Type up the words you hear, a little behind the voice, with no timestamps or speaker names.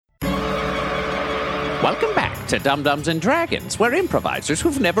Welcome back to Dum-Dums and Dragons, where improvisers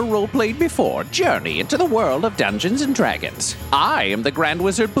who've never roleplayed before journey into the world of Dungeons and Dragons. I am the Grand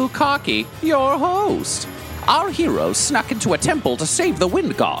Wizard Bukaki, your host. Our heroes snuck into a temple to save the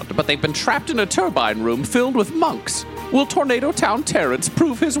Wind God, but they've been trapped in a turbine room filled with monks. Will Tornado Town Terrence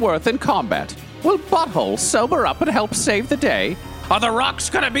prove his worth in combat? Will Butthole sober up and help save the day? Are the rocks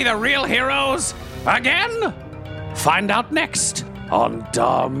gonna be the real heroes again? Find out next on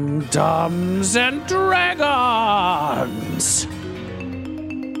Dum-Dums and Dragons.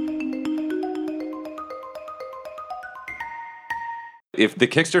 If the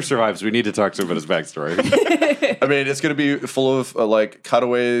Kickstarter survives, we need to talk to him about his backstory. I mean, it's going to be full of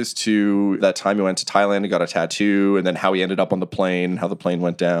cutaways to that time he went to Thailand and got a tattoo, and then how he ended up on the plane, how the plane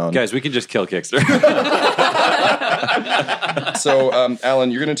went down. Guys, we can just kill Kickstarter. So, Alan,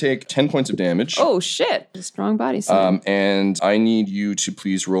 you're going to take 10 points of damage. Oh, shit. A strong body slam. And I need you to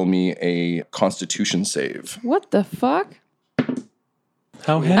please roll me a Constitution save. What the fuck?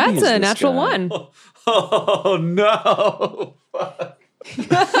 How heavy That's is a this natural guy? one. Oh, no.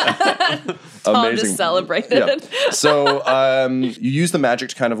 Tom just celebrated. Yeah. So you use the magic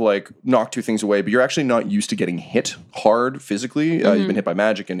to kind of knock two things away, but you're actually not used to getting hit hard physically. You've been hit by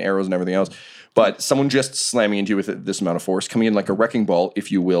magic and arrows and everything else. But someone just slamming into you with this amount of force, coming in like a wrecking ball,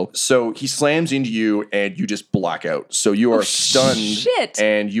 if you will. So he slams into you and you just black out. So you are stunned shit.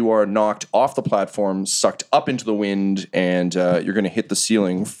 and you are knocked off the platform, sucked up into the wind, and you're going to hit the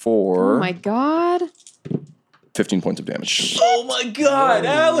ceiling for Oh my god. 15 points of damage. Oh, my God,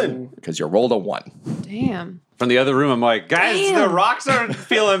 Alan. Because you rolled a 1. Damn. From the other room, I'm like, guys, Damn. the rocks aren't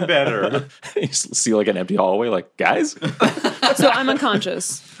feeling better. You see an empty hallway, guys? So I'm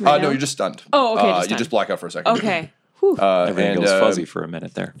unconscious. No, you're just stunned. Oh, okay, just you stunned. just black out for a second. Okay. Whew. Everything goes fuzzy for a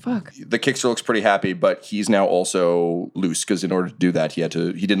minute there. Fuck. The Kickster looks pretty happy, but he's now also loose because in order to do that, he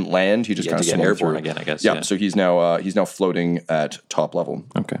didn't land. He just kind of get swung airborne through. again, I guess. Yeah, so he's now floating at top level.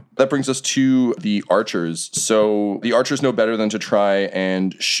 Okay. That brings us to the archers. So the archers know better than to try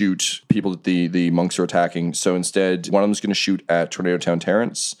and shoot people that the monks are attacking. So instead, one of them is going to shoot at Tornado Town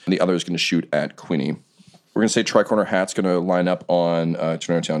Terrence, and the other is going to shoot at Quinny. We're going to say Tricorner Hat's going to line up on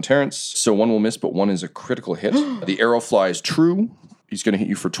Tornado Town Terrence. So one will miss, but one is a critical hit. The arrow flies true. He's going to hit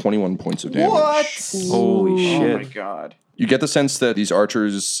you for 21 points of damage. Holy shit. Oh my god. You get the sense that these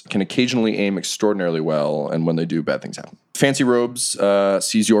archers can occasionally aim extraordinarily well, and when they do, bad things happen. Fancy Robes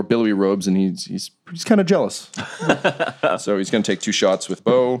sees your billowy robes, and he's kind of jealous. So he's going to take 2 shots with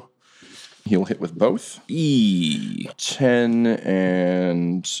bow. He'll hit with both. 10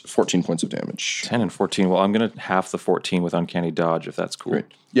 and 14 points of damage. 10 and 14. Well, I'm going to half the 14 with Uncanny Dodge, if that's cool. Great.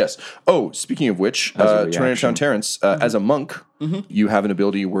 Yes. Oh, speaking of which, Tornado Town Terrence, as a monk, you have an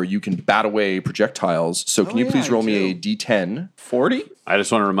ability where you can bat away projectiles. So can you please roll me a D10? 40? I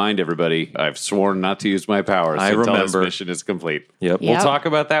just want to remind everybody, I've sworn not to use my powers until this mission is complete. Yep. We'll Yep. talk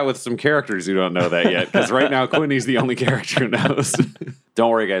about that with some characters who don't know that yet, because right now Quinny's the only character who knows. Don't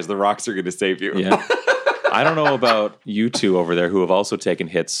worry, guys. The rocks are going to save you. Yeah. I don't know about you two over there who have also taken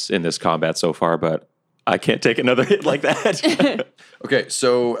hits in this combat so far, but I can't take another hit like that. Okay,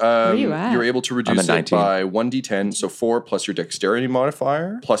 so you at? you're able to reduce it by 1d10, so 4 plus your dexterity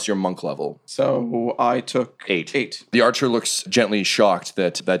modifier, plus your monk level. So I took 8. The archer looks gently shocked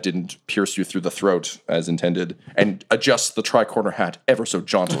that didn't pierce you through the throat as intended, and adjusts the tricorner hat ever so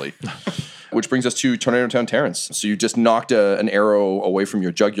jauntily. Which brings us to Tornado Town Terrence. So you just knocked an arrow away from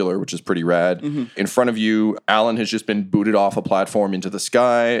your jugular, which is pretty rad. In front of you, Alan has just been booted off a platform into the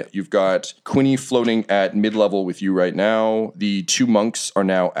sky. You've got Quinny floating at mid-level with you right now. The 2 monks are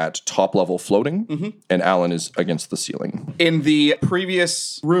now at top level floating, and Alan is against the ceiling. In the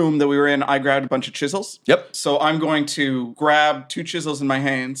previous room that we were in, I grabbed a bunch of chisels. Yep. So I'm going to grab 2 chisels in my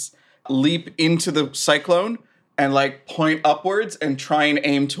hands, leap into the cyclone, and point upwards and try and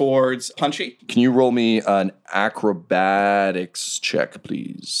aim towards Punchy. Can you roll me an acrobatics check,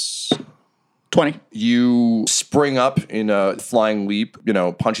 please? 20. You spring up in a flying leap.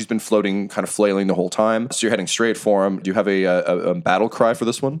 Punchy's been floating, kind of flailing the whole time. So you're heading straight for him. Do you have a battle cry for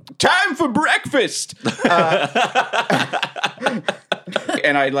this one? Time for breakfast!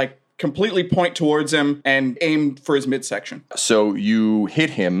 And I completely point towards him and aim for his midsection. So you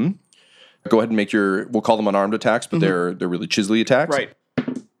hit him. Go ahead and make we'll call them unarmed attacks, but they're really chiselly attacks. Right.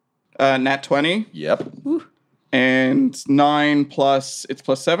 Nat 20. Yep. And 9 plus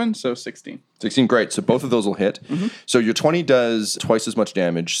 7, so 16. 16, great. So both of those will hit. So your 20 does twice as much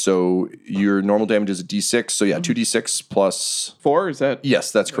damage. So your normal damage is a d6. So yeah, 2d6 plus... 4, is that?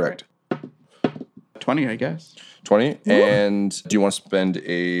 Yes, that's correct. 20, I guess. 20. And do you want to spend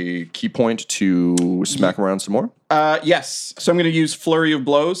a key point to smack him around some more? Yes. So I'm going to use Flurry of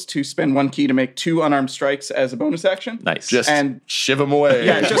Blows to spend 1 key to make 2 unarmed strikes as a bonus action. Nice. Just And- shiv him away.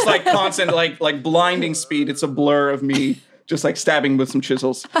 Yeah, just like constant, like blinding speed. It's a blur of me just like stabbing with some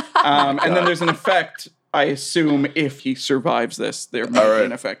chisels. And then there's an effect, I assume, if he survives this, there might be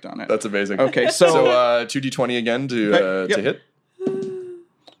an effect on it. That's amazing. Okay, so 2d20 again to Yep. hit.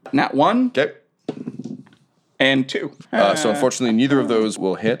 nat 1 Okay. and 2. So unfortunately, neither of those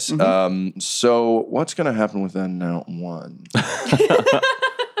will hit. So what's going to happen with that now 1?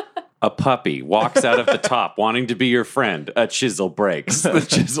 A puppy walks out of the top wanting to be your friend. A chisel breaks. The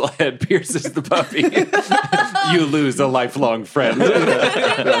chisel head pierces the puppy. You lose a lifelong friend.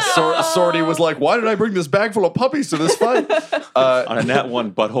 Sorty was like, why did I bring this bag full of puppies to this fight? On a nat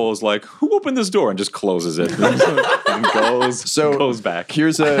 1, Butthole is like, who opened this door? And just closes it. And goes back.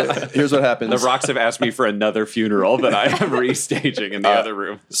 Here's what happens. The rocks have asked me for another funeral that I am restaging in the other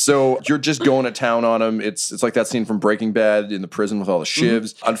room. So you're just going to town on him. It's like that scene from Breaking Bad in the prison with all the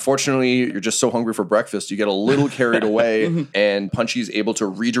shivs. Unfortunately, you're just so hungry for breakfast, you get a little carried away, and Punchy's able to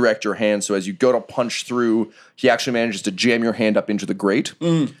redirect your hand. So as you go to punch through, he actually manages to jam your hand up into the grate.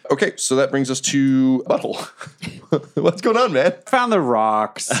 Okay, so that brings us to Butthole. What's going on, man? Found the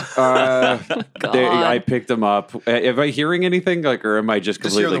rocks. I picked them up. Am I hearing anything? Or am I just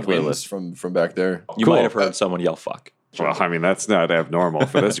Just hear completely the clueless? winds from back there. You Might have heard someone yell "fuck." Well, I mean, that's not abnormal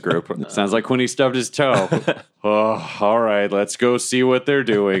for this group. Sounds like when he stubbed his toe. Oh, all right, let's go see what they're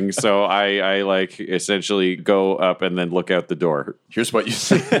doing. So I essentially go up and then look out the door. Here's what you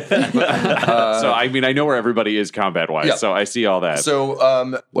see. So, I mean, I know where everybody is combat-wise, Yeah. so I see all that.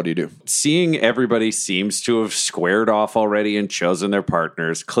 So, what do you do? Seeing everybody seems to have squared off already and chosen their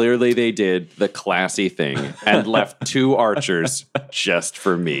partners. Clearly they did the classy thing and left 2 archers just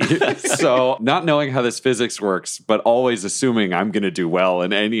for me. So not knowing how this physics works, but always assuming I'm going to do well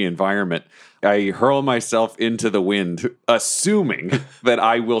in any environment, I hurl myself into the wind, assuming that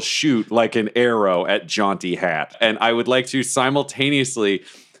I will shoot like an arrow at Jaunty Hat. And I would like to simultaneously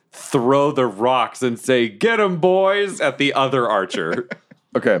throw the rocks and say, "Get 'em, boys," at the other archer.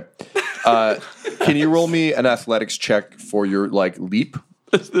 Okay. Can you roll me an athletics check for your leap?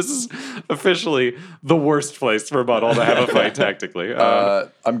 This is officially the worst place for Butthole to have a fight tactically. I'm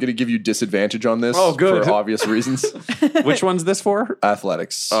going to give you disadvantage on this good. for obvious reasons. Which one's this for?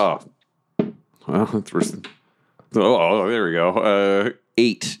 Athletics. Oh. Well, there we go.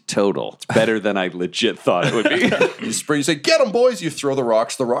 8 total. It's better than I legit thought it would be. You spring, you say, "Get them, boys." You throw the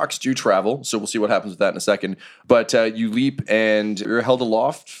rocks. The rocks do travel, so we'll see what happens with that in a second. But you leap, and you're held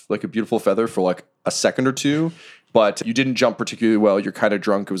aloft like a beautiful feather for like a second or two. But you didn't jump particularly well. You're kind of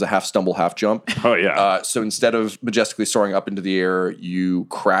drunk. It was a half stumble, half jump. Oh, yeah. So instead of majestically soaring up into the air, you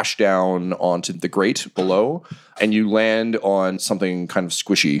crash down onto the grate below, and you land on something kind of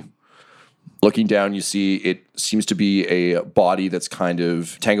squishy. Looking down, you see it seems to be a body that's kind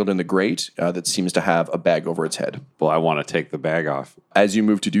of tangled in the grate that seems to have a bag over its head. Well, I want to take the bag off. As you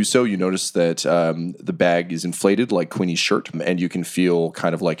move to do so, you notice that the bag is inflated like Queenie's shirt, and you can feel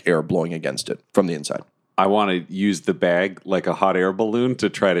kind of like air blowing against it from the inside. I want to use the bag like a hot air balloon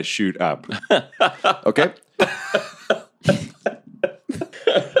to try to shoot up. Okay?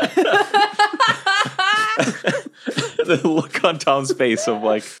 The look on Tom's face of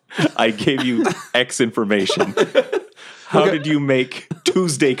like, I gave you X information. How did you make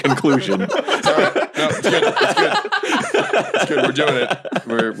Tuesday conclusion? It's good. It's good. It's good. We're doing it.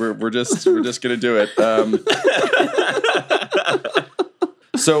 We're just gonna do it.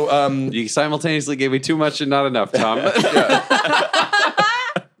 You simultaneously gave me too much and not enough, Tom.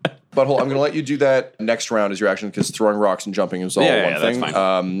 Butthole, I'm going to let you do that next round as your action because throwing rocks and jumping is all Yeah, one that's thing.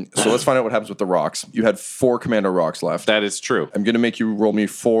 fine. So let's find out what happens with the rocks. You had 4 commando rocks left. That is true. I'm going to make you roll me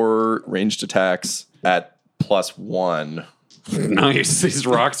 4 ranged attacks at +1. Nice. These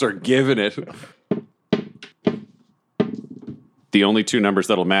rocks are giving it. The only 2 numbers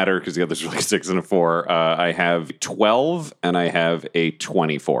that'll matter, because the others are like 6 and a 4, I have 12 and I have a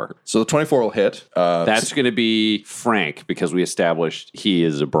 24. So the 24 will hit. That's going to be Frank, because we established he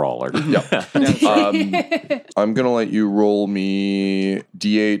is a brawler. Yep. I'm going to let you roll me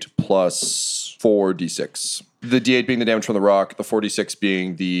D8 plus 4d6. The D8 being the damage from the rock, the 4d6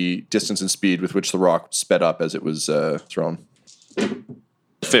 being the distance and speed with which the rock sped up as it was thrown.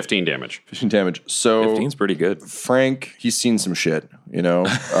 15 damage. 15 damage. So 15's pretty good. Frank, he's seen some shit, you know.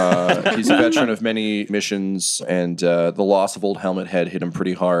 He's a veteran of many missions, and the loss of Old Helmet Head hit him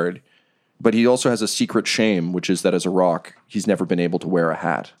pretty hard. But he also has a secret shame, which is that as a rock, he's never been able to wear a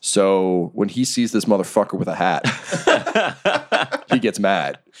hat. So when he sees this motherfucker with a hat, he gets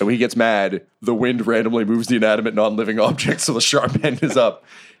mad. And when he gets mad, the wind randomly moves the inanimate non-living object so the sharp end is up.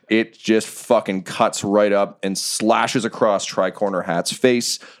 It just fucking cuts right up and slashes across Tricorner Hat's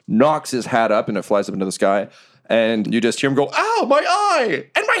face, knocks his hat up, and it flies up into the sky. And you just hear him go, ow, my eye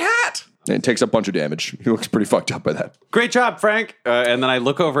and my hat. And it takes a bunch of damage. He looks pretty fucked up by that. Great job, Frank. And then I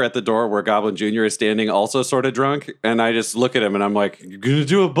look over at the door where Goblin Jr. is standing, also sort of drunk. And I just look at him and I'm like, you're going to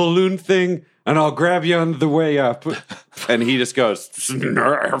do a balloon thing and I'll grab you on the way up. And he just goes,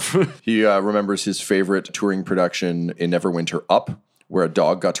 Snarf. He remembers his favorite touring production in Neverwinter Up, where a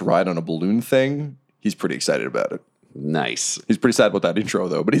dog got to ride on a balloon thing. He's pretty excited about it. Nice. He's pretty sad about that intro,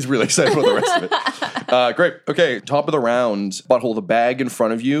 though, but he's really excited about the rest of it. Great. Okay, top of the round. Butthole, the bag in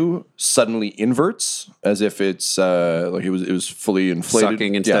front of you suddenly inverts, as if it's like it was fully inflated.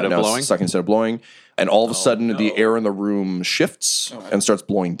 Sucking instead of blowing? Sucking instead of blowing. And all of a sudden, the air in the room shifts and starts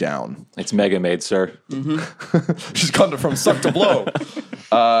blowing down. It's Mega Maid, sir. She's gone from suck to blow.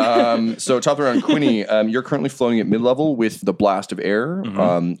 So top of the round, Quinny, you're currently floating at mid-level with the blast of air.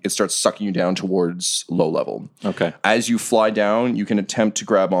 It starts sucking you down towards low level. Okay. As you fly down, you can attempt to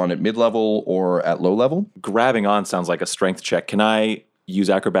grab on at mid-level or at low level. Grabbing on sounds like a strength check. Can I use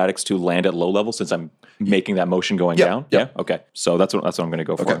acrobatics to land at low level since I'm making that motion going down? Yep. Yeah. Okay. So that's what I'm going to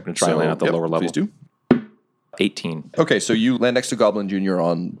go for. I'm going to try and land at the lower level. Please do. 18. Okay, so you land next to Goblin Jr.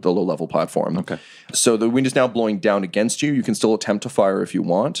 on the low-level platform. Okay. So the wind is now blowing down against you. You can still attempt to fire if you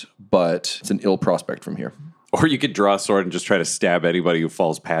want, but it's an ill prospect from here. Or you could draw a sword and just try to stab anybody who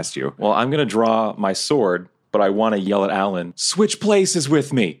falls past you. Well, I'm going to draw my sword, but I want to yell at Alan, switch places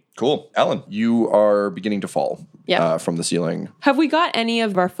with me. Cool. Alan, you are beginning to fall Yep. from the ceiling. Have we got any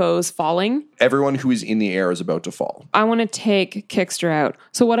of our foes falling? Everyone who is in the air is about to fall. I want to take Kickster out.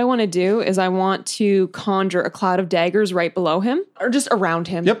 So what I want to do is I want to conjure a cloud of daggers right below him, or just around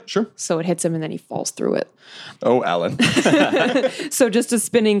him. Yep, sure. So it hits him and then he falls through it. Oh, Alan. So just a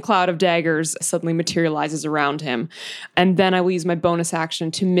spinning cloud of daggers suddenly materializes around him. And then I will use my bonus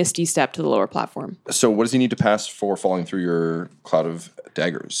action to Misty Step to the lower platform. So what does he need to pass for falling through your cloud of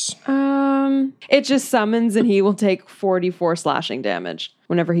daggers? It just summons and he will take 44 slashing damage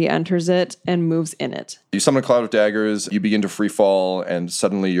whenever he enters it and moves in it. You summon a cloud of daggers, you begin to free fall, and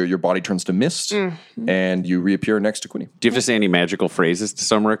suddenly your body turns to mist, and you reappear next to Quinny. Do you have to say any magical phrases to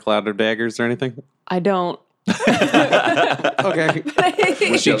summon a cloud of daggers or anything? I don't. Okay.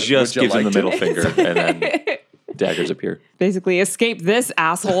 She just you gives him like the middle finger and then daggers appear. Basically, escape this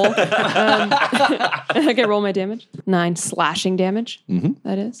asshole. Okay, roll my damage. 9 slashing damage.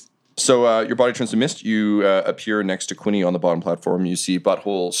 That is. So your body turns to mist. You appear next to Quinny on the bottom platform. You see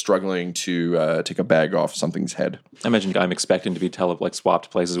Butthole struggling to take a bag off something's head. I imagine I'm expecting to be swapped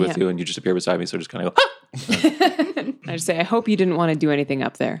places with you, and you just appear beside me, so I just kind of go, I just say, I hope you didn't want to do anything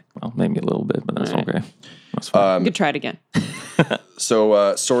up there. well, maybe a little bit, but that's okay. That's fine. You could try it again.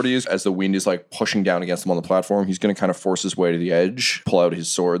 So Sorties, as the wind is like pushing down against him on the platform, he's going to kind of force his way to the edge, pull out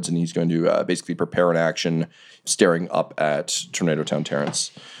his swords, and he's going to basically prepare an action staring up at Tornado Town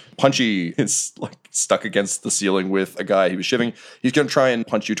Terrence. Punchy is like stuck against the ceiling with a guy he was shivving. He's going to try and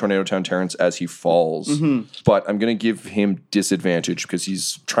punch you, Tornado Town Terrence, as he falls. But I'm going to give him disadvantage because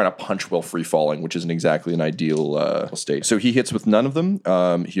he's trying to punch while free falling, which isn't exactly an ideal state. So he hits with none of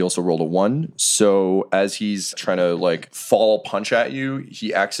them. He also rolled a 1. So as he's trying to like fall punch at you,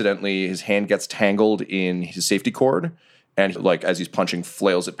 he accidentally, his hand gets tangled in his safety cord. And like as he's punching,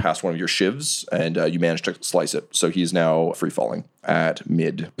 flails it past one of your shivs, and you manage to slice it. So he's now free falling at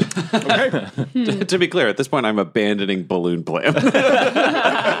mid. To be clear, at this point, I'm abandoning balloon plan.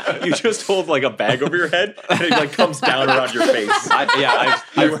 You just hold like a bag over your head, and it like comes down around your face.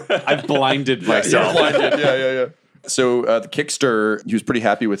 I've blinded myself. Yeah. So the Kickster, he was pretty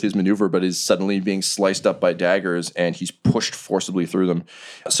happy with his maneuver, but is suddenly being sliced up by daggers, and he's pushed forcibly through them.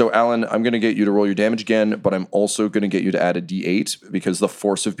 So Alan, I'm going to get you to roll your damage again, but I'm also going to get you to add a D8 because the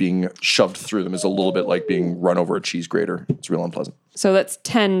force of being shoved through them is a little bit like being run over a cheese grater. It's real unpleasant. So that's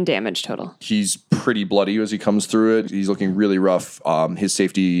 10 damage total. He's pretty bloody as he comes through it. He's looking really rough. His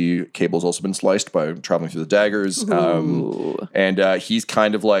safety cable's also been sliced by traveling through the daggers. And he's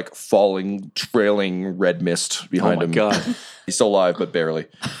kind of like falling, trailing red mist behind him. Oh my God. He's still alive, but barely.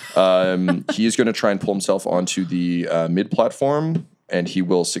 He is going to try and pull himself onto the mid platform, and he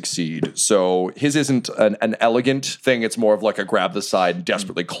will succeed. So his isn't an elegant thing. It's more of like a grab the side,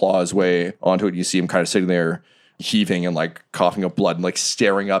 desperately claw his way onto it. You see him kind of sitting there heaving and like coughing up blood and like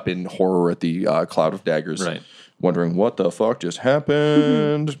staring up in horror at the cloud of daggers. Right. wondering what the fuck just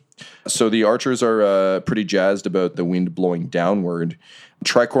happened. So the archers are pretty jazzed about the wind blowing downward.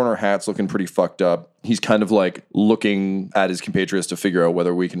 Tricorner Hat's looking pretty fucked up. He's kind of like looking at his compatriots to figure out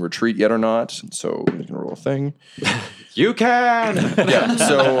whether we can retreat yet or not. So we can roll a thing. You can. Yeah.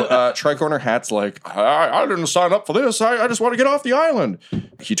 So Tricorner Hat's like, I didn't sign up for this. I just want to get off the island.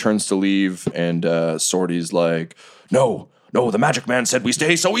 He turns to leave, and Swordy's like, No, the magic man said we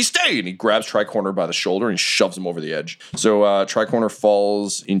stay, so we stay. And he grabs Tricorner by the shoulder and shoves him over the edge. So Tricorner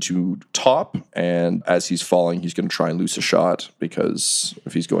falls into top, and as he's falling, he's going to try and loose a shot, because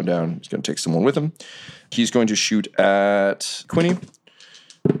if he's going down, he's going to take someone with him. He's going to shoot at Quinny.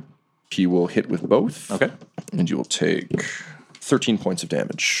 He will hit with both. Okay. And you will take 13 points of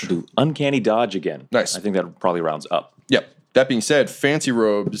damage. Ooh, uncanny dodge again. Nice. I think that probably rounds up. Yep. That being said, Fancy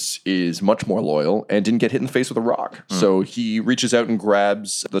Robes is much more loyal and didn't get hit in the face with a rock. So he reaches out and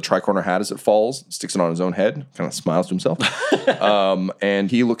grabs the Tricorner Hat as it falls, sticks it on his own head, kind of smiles to himself.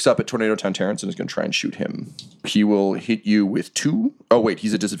 And he looks up at Tornado Town Terrence and is going to try and shoot him. He will hit you with 2. Oh, wait,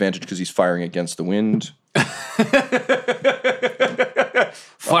 he's at disadvantage because he's firing against the wind.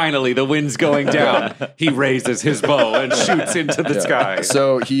 Finally, the wind's going down. He raises his bow and shoots into the sky.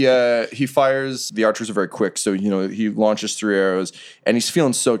 So he fires. The archers are very quick, so he launches 3 arrows, and he's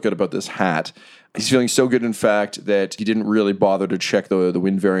feeling so good about this hat. He's feeling so good, in fact, that he didn't really bother to check the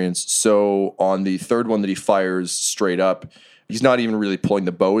wind variance. So on the third one that he fires straight up, he's not even really pulling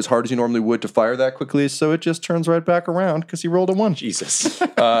the bow as hard as he normally would to fire that quickly, so it just turns right back around because he rolled a 1. Jesus.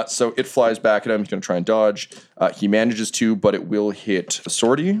 So it flies back at him. He's going to try and dodge. He manages to, but it will hit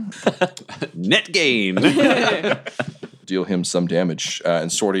Swordy. Net gain. Deal him some damage. And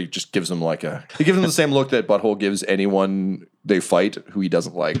Swordy just gives him he gives him the same look that Butthole gives anyone they fight who he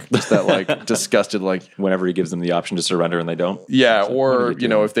doesn't like. Just that disgusted Whenever he gives them the option to surrender and they don't. Yeah, or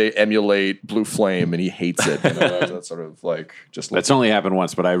if they emulate Blue Flame and he hates it. That's sort of just. That's only happened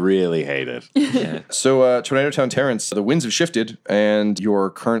once, but I really hate it. Yeah. So Tornado Town Terrence, the winds have shifted and you're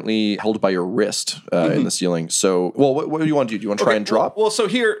currently held by your wrist in the ceiling. So, what do you want to do? Do you want to try and drop? Well, so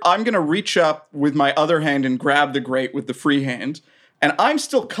here I'm going to reach up with my other hand and grab the grate with the free hand. And I'm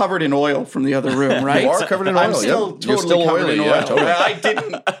still covered in oil from the other room, right? You are covered in oil. I'm still You're totally still covered oily, in oil. yeah, totally. I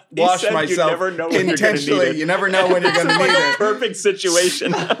didn't wash said you myself never know when you're gonna intentionally. need it. You never know when you're going to need it. Perfect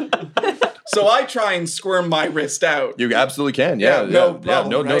situation. So I try and squirm my wrist out. You absolutely can. Yeah, no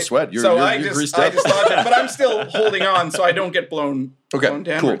problem, no right? sweat. You're greased I up. just thought that, but I'm still holding on so I don't get blown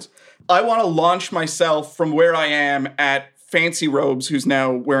downwards. Cool. I want to launch myself from where I am at Fancy Robes, who's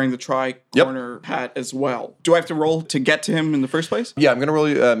now wearing the tri-corner hat as well. Do I have to roll to get to him in the first place? Yeah, I'm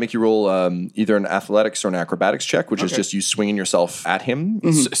going to make you roll either an athletics or an acrobatics check, which is just you swinging yourself at him.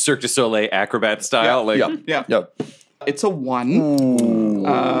 Cirque du Soleil acrobat style. Yeah. It's a 1.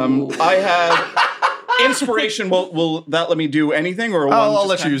 I have inspiration. Will that let me do anything, or a 1? I'll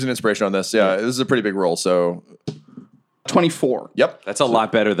let you use an inspiration on this. Yeah, this is a pretty big roll, so 24. Yep. That's a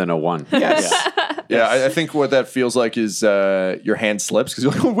lot better than a 1. Yes. Yeah, I think what that feels like is your hand slips because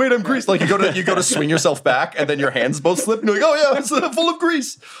you're like, oh wait, I'm greased. Like you go to swing yourself back, and then your hands both slip, and you're like, oh yeah, it's full of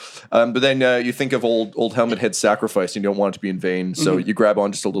grease. But then you think of old Helmet Head's sacrifice, and you don't want it to be in vain, so you grab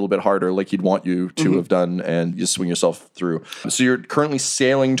on just a little bit harder, like he'd want you to have done, and you swing yourself through. So you're currently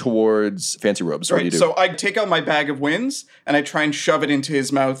sailing towards Fancy Robes. What do you do? So I take out my bag of winds and I try and shove it into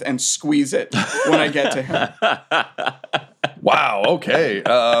his mouth and squeeze it when I get to him. Wow. Okay.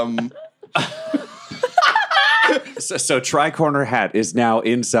 So Tri-Corner Hat is now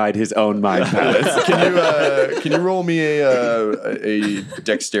inside his own mind palace. Can you roll me a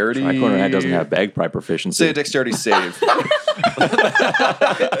dexterity? Tri-Corner Hat doesn't have bagpipe proficiency. Say a dexterity save.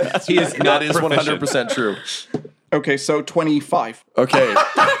 He is not That is 100% true. Okay, so 25. Okay.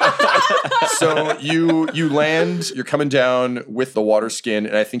 So you land, you're coming down with the water skin,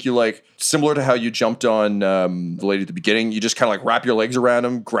 and I think you similar to how you jumped on the lady at the beginning, you just kind of wrap your legs around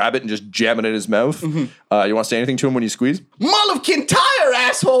him, grab it, and just jam it in his mouth. You want to say anything to him when you squeeze? Mull of Kintyre,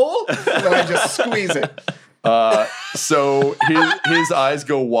 asshole! And then I just squeeze it. So his eyes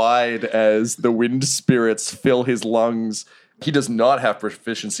go wide as the wind spirits fill his lungs. He does not have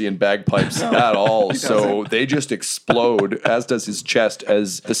proficiency in bagpipes at all, so they just explode, as does his chest,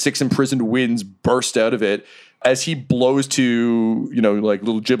 as the 6 imprisoned winds burst out of it. As he blows to,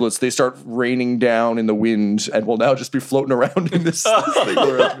 little giblets, they start raining down in the wind and will now just be floating around in this thing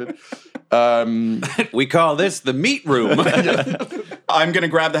the rest of it. We call this the meat room. I'm going to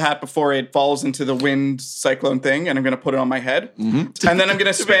grab the hat before it falls into the wind cyclone thing, and I'm going to put it on my head. And then I'm going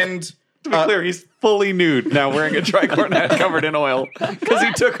to spend To be clear, he's fully nude now, wearing a tricorn hat covered in oil because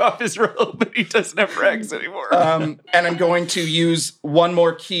he took off his robe and he doesn't have rags anymore. And I'm going to use one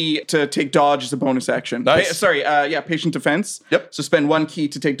more key to take dodge as a bonus action. Nice. Patient defense. Yep. So spend one key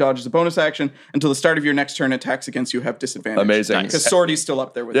to take dodge as a bonus action until the start of your next turn. Attacks against you have disadvantage. Amazing. Because Swordy's still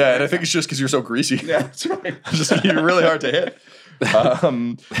up there with Yeah, and I think it's just because you're so greasy. Yeah, that's right. You're really hard to hit.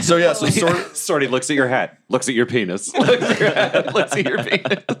 So Sorty looks at your hat, looks at your penis, looks at your hat, looks at your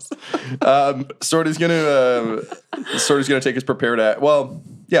penis. Sorty's gonna take his prepared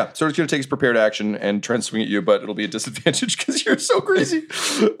Sorty's gonna take his prepared action and try and swing at you, but it'll be a disadvantage because you're so greasy.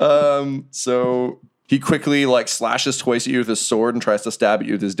 So he quickly slashes twice at you with his sword and tries to stab at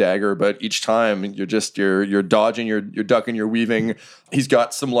you with his dagger, but each time you're dodging, you're ducking, you're weaving. He's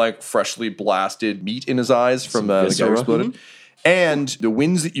got some freshly blasted meat in his eyes from the guy who exploded. And the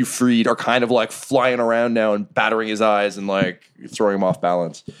winds that you freed are kind of flying around now and battering his eyes and throwing him off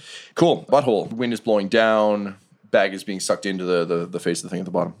balance. Cool. Butthole. The wind is blowing down. Bag is being sucked into the face of the thing at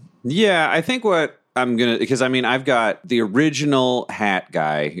the bottom. Yeah, I think what I'm going to... Because, I've got the original hat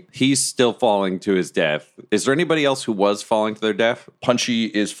guy. He's still falling to his death. Is there anybody else who was falling to their death? Punchy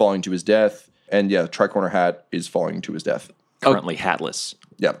is falling to his death. And, Tricorner Hat is falling to his death. Currently hatless.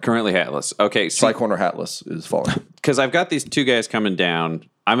 Yeah. Currently hatless. Okay. Tricorner Hatless is falling. Because I've got these two guys coming down.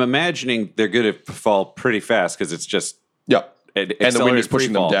 I'm imagining they're going to fall pretty fast because it's just... Yeah. And the wind is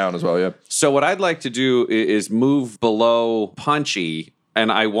pushing them down as well, yeah. So what I'd like to do is move below Punchy,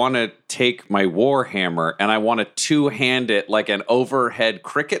 and I want to take my war hammer and I want to two-hand it like an overhead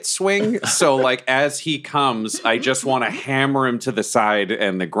cricket swing. So as he comes, I just want to hammer him to the side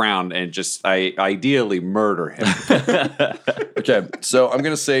and the ground and I ideally murder him. Okay, so I'm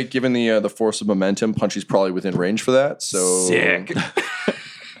going to say, given the force of momentum, Punchy's probably within range for that. So Sick.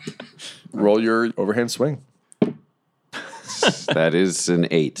 Roll your overhand swing. That is an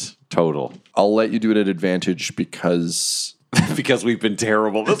 8 total. I'll let you do it at advantage because we've been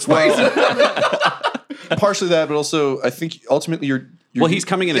terrible this way. Partially that, but also I think ultimately you're he's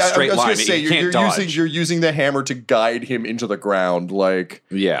coming in a straight line. He can't dodge. You're using the hammer to guide him into the ground,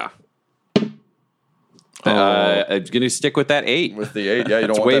 Yeah. I'm going to stick with that 8. With the 8, yeah. You don't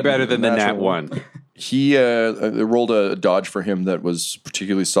it's want way that better than the nat natural 1. He rolled a dodge for him that was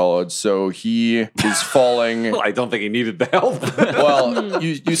particularly solid, so he is falling. I don't think he needed the help. Well,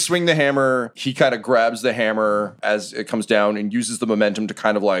 you swing the hammer. He kind of grabs the hammer as it comes down and uses the momentum to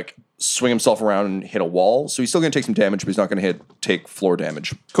kind of swing himself around and hit a wall. So he's still going to take some damage, but he's not going to take floor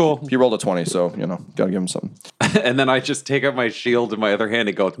damage. Cool. He rolled a 20, so, got to give him something. And then I just take out my shield in my other hand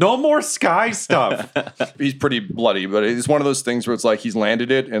and go, no more sky stuff. He's pretty bloody, but it's one of those things where it's he's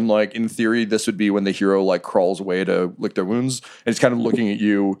landed it, and in theory, this would be when the hero crawls away to lick their wounds, and he's kind of looking at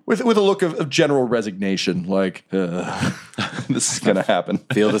you with a look of general resignation, this is going to happen.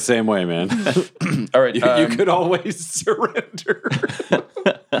 Feel the same way, man. All right. You could always surrender.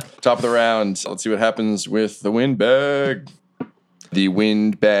 Top of the round. Let's see what happens with the wind bag. The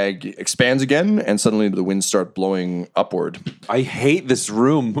wind bag expands again, and suddenly the winds start blowing upward. I hate this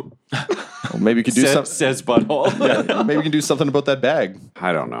room. Well, maybe you could do something. Says Butthole. Yeah, maybe we can do something about that bag.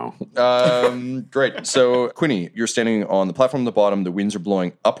 I don't know. Great. So, Quinny, you're standing on the platform at the bottom. The winds are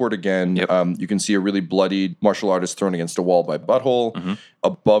blowing upward again. Yep. You can see a really bloodied martial artist thrown against a wall by Butthole. Mm-hmm.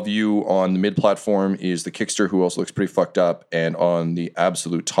 Above you on the mid platform is the Kickster, who also looks pretty fucked up. And on the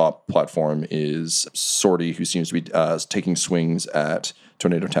absolute top platform is Sorty, who seems to be taking swings at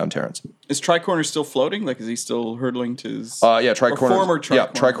Tornado Town Terrence. Is Tricorner still floating? Is he still hurdling to his... Tricorner. Former Tricorner. Yeah,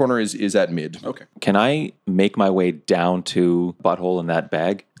 Tricorner is at mid. Okay. Can I make my way down to Butthole in that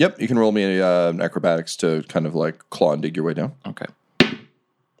bag? Yep, you can roll me an acrobatics to kind of claw and dig your way down. Okay.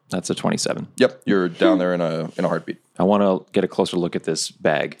 That's a 27. Yep, you're down there in a heartbeat. I want to get a closer look at this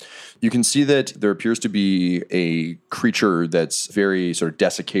bag. You can see that there appears to be a creature that's very sort of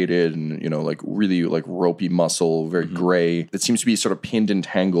desiccated and, really ropey muscle, very gray, that seems to be sort of pinned and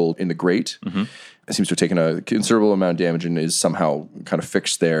tangled in the grate. Mm-hmm. It seems to have taken a considerable amount of damage and is somehow kind of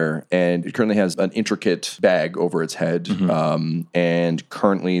fixed there. And it currently has an intricate bag over its head. Mm-hmm. And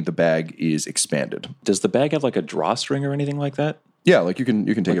currently the bag is expanded. Does the bag have a drawstring or anything like that? Yeah, you can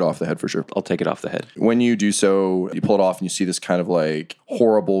take it off the head for sure. I'll take it off the head. When you do so, you pull it off and you see this kind of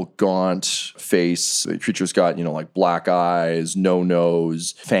horrible, gaunt face. The creature's got, black eyes, no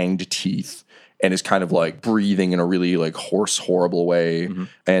nose, fanged teeth, and is kind of breathing in a really hoarse, horrible way. Mm-hmm.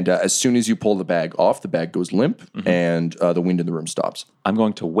 And as soon as you pull the bag off, the bag goes limp and the wind in the room stops. I'm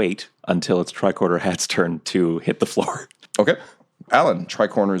going to wait until it's Tricorner Hat's turn to hit the floor. Okay. Alan,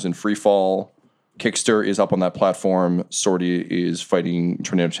 Tricorner is in free fall. Kickster is up on that platform. Sorty is fighting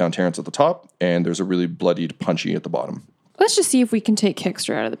Tornado Town Terrence at the top, and there's a really bloodied Punchy at the bottom. Let's just see if we can take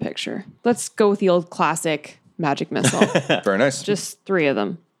Kickster out of the picture. Let's go with the old classic magic missile. Very nice. Just 3 of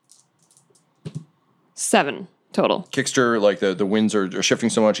them. 7 total. Kickster, like the winds are shifting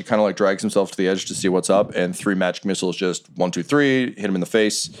so much, he kind of like drags himself to the edge to see what's up, and 3 magic missiles just 1, 2, 3 hit him in the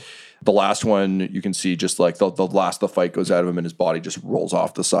face. The last one, you can see just like the last of the fight goes out of him, and his body just rolls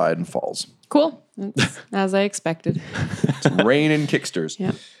off the side and falls. Cool. That's as I expected. It's raining Kicksters.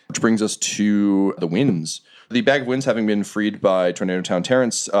 Yeah. Which brings us to the winds. The bag of winds, having been freed by Tornado Town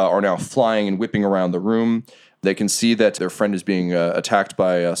Terrence, are now flying and whipping around the room. They can see that their friend is being attacked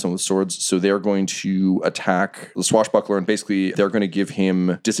by some of the swords, so they're going to attack the swashbuckler, and basically they're going to give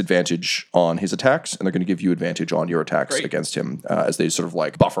him disadvantage on his attacks, and they're going to give you advantage on your attacks against him as they sort of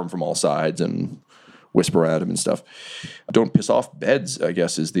like buffer him from all sides and whisper at him and stuff. Don't piss off beds, I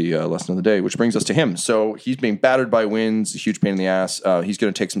guess, is the lesson of the day, which brings us to him. So he's being battered by winds, a huge pain in the ass. He's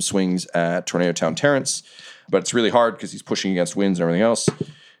going to take some swings at Tornado Town Terrence, but it's really hard because he's pushing against winds and everything else.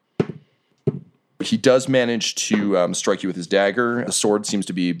 He does manage to strike you with his dagger. The sword seems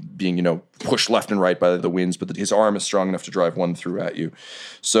to be being, pushed left and right by the winds, but his arm is strong enough to drive one through at you.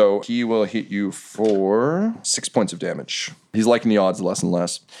 So he will hit you for 6 points of damage. He's liking the odds less and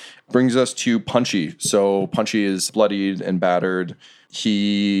less. Brings us to Punchy. So Punchy is bloodied and battered.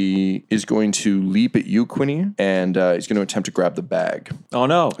 He is going to leap at you, Quinny, and he's going to attempt to grab the bag. Oh,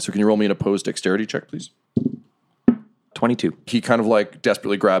 no. So can you roll me an opposed dexterity check, please? 22. He kind of like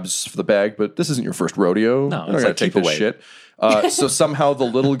desperately grabs for the bag, but this isn't your first rodeo. No, You're it's not like gonna take keep this away. shit. So somehow the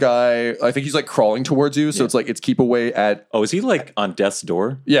little guy, I think he's like crawling towards you. So it's keep away at. Oh, is he like on death's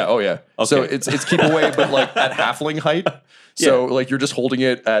door? Yeah. Oh yeah. Okay. So it's keep away, but like at halfling height. So like you're just holding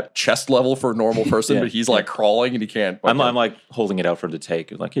it at chest level for a normal person, but he's like crawling and he can't. I'm like holding it out for him to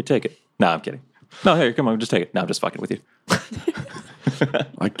take. Like, here, take it. No, I'm kidding. No, here, come on, just take it. No, I'm just fucking with you.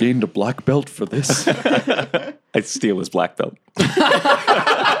 I gained a black belt for this. I steal his black belt.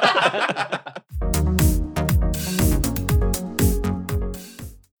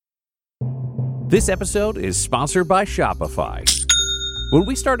 This episode is sponsored by Shopify. When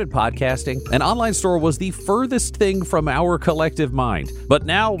we started podcasting, an online store was the furthest thing from our collective mind. But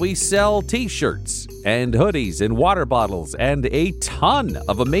now we sell t-shirts and hoodies and water bottles and a ton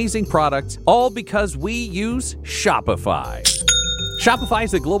of amazing products, all because we use Shopify. Shopify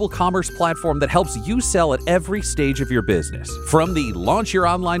is a global commerce platform that helps you sell at every stage of your business. From the launch your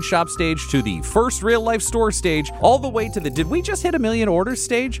online shop stage to the first real life store stage, all the way to the did we just hit 1 million orders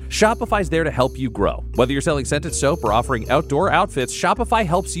stage? Shopify's there to help you grow. Whether you're selling scented soap or offering outdoor outfits, Shopify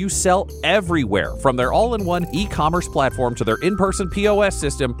helps you sell everywhere. From their all-in-one e-commerce platform to their in-person POS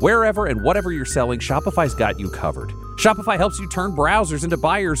system, wherever and whatever you're selling, Shopify's got you covered. Shopify helps you turn browsers into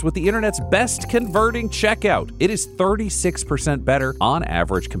buyers with the internet's best converting checkout. It is 36% better on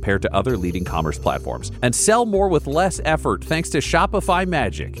average compared to other leading commerce platforms. And sell more with less effort thanks to Shopify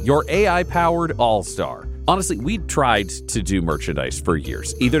Magic, your AI-powered all-star. Honestly, we tried to do merchandise for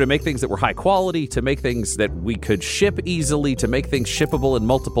years, either to make things that were high quality, to make things that we could ship easily, to make things shippable in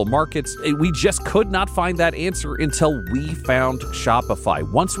multiple markets. We just could not find that answer until we found Shopify.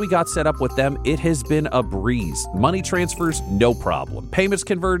 Once we got set up with them, it has been a breeze. Money transfers, no problem. Payments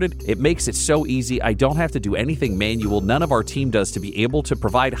converted, it makes it so easy. I don't have to do anything manual. None of our team does to be able to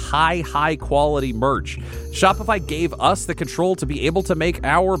provide high quality merch. Shopify gave us the control to be able to make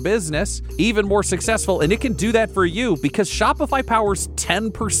our business even more successful, and it can do that for you because Shopify powers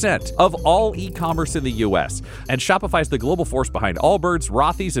 10% of all e-commerce in the US. And Shopify is the global force behind Allbirds,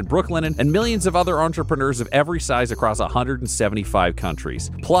 Rothy's, and Brooklinen, and millions of other entrepreneurs of every size across 175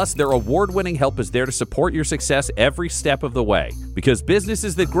 countries. Plus, their award-winning help is there to support your success every step of the way. Because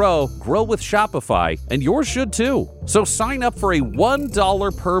businesses that grow with Shopify, and yours should too. So sign up for a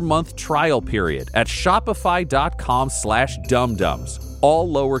 $1 per month trial period at shopify.com/dumdums. All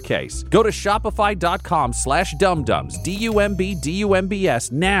lowercase. Go to shopify.com/dumdums,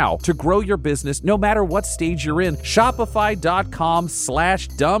 DUMBDUMBS now to grow your business no matter what stage you're in.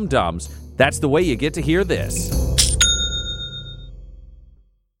 Shopify.com/dumdums. That's the way you get to hear this.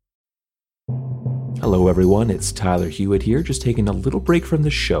 Hello everyone, it's Tyler Hewitt here, just taking a little break from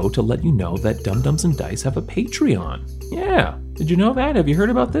the show to let you know that Dum Dums and Dice have a Patreon. Yeah, did you know that? Have you heard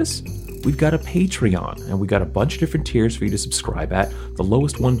about this? We've got a Patreon, and we got a bunch of different tiers for you to subscribe at, the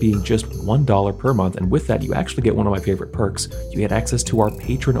lowest one being just $1 per month, and with that you actually get one of my favorite perks. You get access to our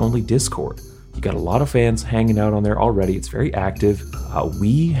patron-only Discord. You got a lot of fans hanging out on there already. It's very active.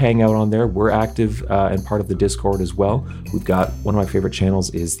 We hang out on there. We're active and part of the Discord as well. We've got one of my favorite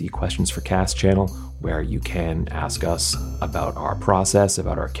channels is the Questions for Cast channel, where you can ask us about our process,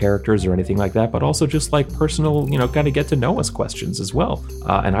 about our characters or anything like that, but also just like personal, kind of get to know us questions as well.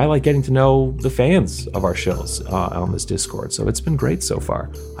 And I like getting to know the fans of our shows on this Discord. So it's been great so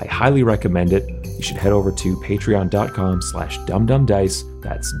far. I highly recommend it. You should head over to patreon.com/dumdumdice.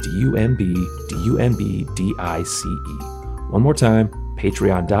 That's DUMBDICE. One more time,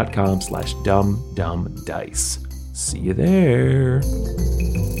 patreon.com/dumdumdice. See you there.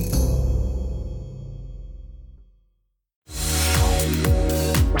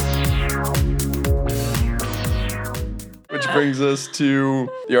 Which brings us to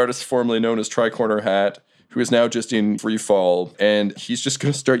the artist formerly known as Tricorner Hat, who is now just in free fall, and he's just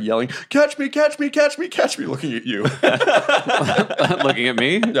going to start yelling, "Catch me, catch me, catch me, catch me," looking at you. Looking at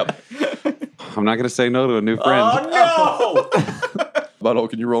me? Yep. I'm not going to say no to a new friend. Oh, no! Butthole,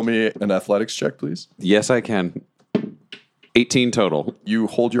 can you roll me an athletics check, please? Yes, I can. 18 total. You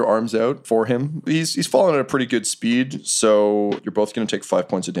hold your arms out for him. He's falling at a pretty good speed, so you're both going to take 5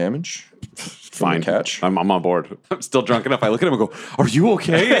 points of damage. Fine. Catch. I'm on board. I'm still drunk enough. I look at him and go, "Are you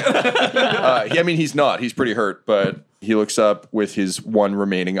okay?" He's not. He's pretty hurt, but he looks up with his one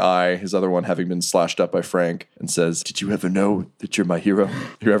remaining eye, his other one having been slashed up by Frank, and says, "Did you ever know that you're my hero?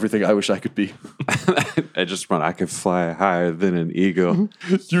 You're everything I wish I could be." I just run. I could fly higher than an eagle.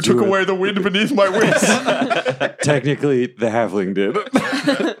 You took away the wind beneath my wings. Technically, the halfling did.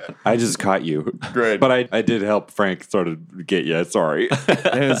 I just caught you. Great. But I did help Frank sort of get you. Sorry.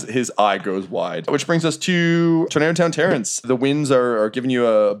 His eye goes wide. Which brings us to Tornado Town Terrence. The winds are giving you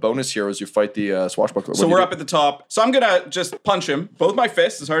a bonus here as you fight the swashbuckler. So we're up at the top. So I'm going to just punch him, both my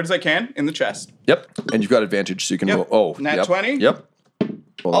fists, as hard as I can, in the chest. Yep. And you've got advantage, so you can roll. Oh, Nat yep. 20? Yep.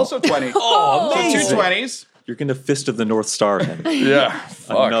 Also 20. Oh, So amazing. two 20s. You're going to Fist of the North Star, Henry. Yeah.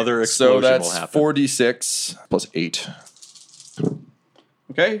 Fuck. Another So explosion that's will happen. 4d6 plus 8.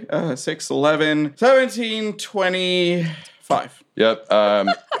 Okay, 6, 11, 17, 25. Yep.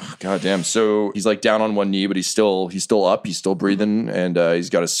 God damn. So he's like down on one knee, but he's still up. He's still breathing, and he's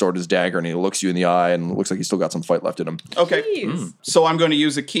got his sword, his dagger, and he looks you in the eye, and looks like he's still got some fight left in him. Okay, so I'm going to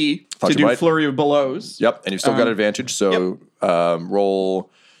use a key Thought to you do might. Flurry of Blows. Yep. And you've still got advantage. So roll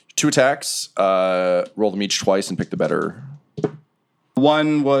 2 attacks. Roll them each twice, and pick the better.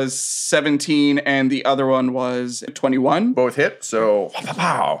 One was 17, and the other one was 21. Both hit. So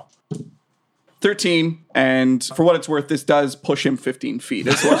pow. 13, and for what it's worth, this does push him 15 feet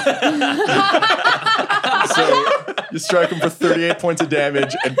as well. So you strike him for 38 points of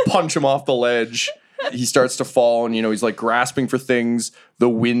damage and punch him off the ledge. He starts to fall, and he's like grasping for things. The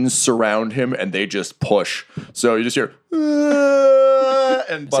winds surround him, and they just push. So you just hear,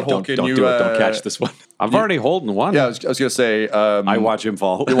 and Butthole, Don't can do you it. Don't catch this one. I've already holding one. Yeah, I was gonna say. I watch him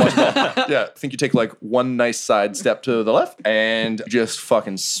fall. Yeah, I think you take like one nice side step to the left and just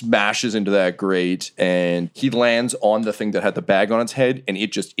fucking smashes into that grate, and he lands on the thing that had the bag on its head, and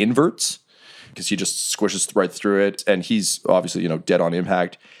it just inverts because he just squishes right through it, and he's obviously dead on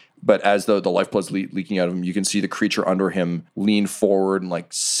impact. But as the lifeblood's leaking out of him, you can see the creature under him lean forward and like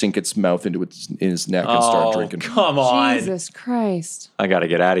sink its mouth into his neck and start drinking. Come on. Jesus Christ. I got to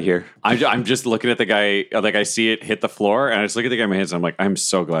get out of here. I'm just looking at the guy, like I see it hit the floor, and I just look at the guy in my hands, and I'm like, I'm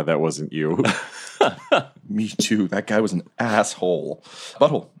so glad that wasn't you. Me too. That guy was an asshole.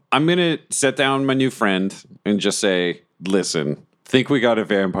 Butthole. I'm going to sit down my new friend and just say, listen, think we got a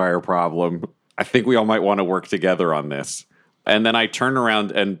vampire problem. I think we all might want to work together on this. And then I turn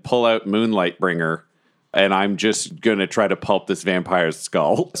around and pull out Moonlight Bringer, and I'm just going to try to pulp this vampire's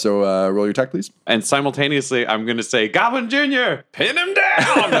skull. So roll your attack, please. And simultaneously, I'm going to say, Goblin Jr., pin him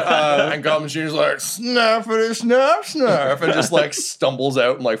down! And Goblin Jr.'s like, snappity, snap, snap, and just like stumbles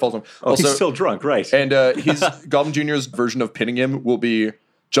out and like falls on. Oh, he's still drunk, right? And his Goblin Jr.'s version of pinning him will be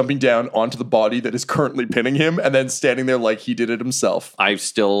jumping down onto the body that is currently pinning him and then standing there like he did it himself. I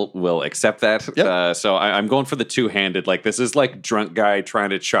still will accept that. Yep. So I'm going for the two-handed. Like, this is like drunk guy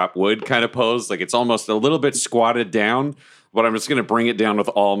trying to chop wood kind of pose. Like, it's almost a little bit squatted down, but I'm just going to bring it down with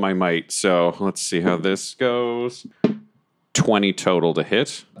all my might. So let's see how this goes. 20 total to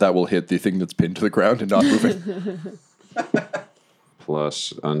hit. That will hit the thing that's pinned to the ground and not moving.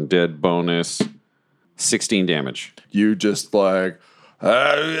 Plus undead bonus. 16 damage. You just like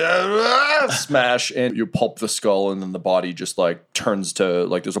smash and you pulp the skull, and then the body just like turns to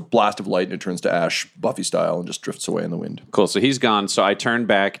like there's a blast of light and it turns to ash, Buffy style, and just drifts away in the wind. Cool. So he's gone. So I turn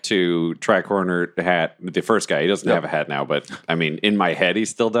back to Tricorner Hat, the first guy. He doesn't have a hat now, but I mean, in my head, he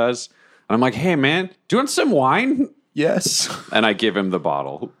still does. And I'm like, hey, man, do you want some wine? Yes. And I give him the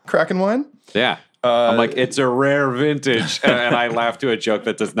bottle. Kraken wine? Yeah. I'm like, it's a rare vintage. And I laugh to a joke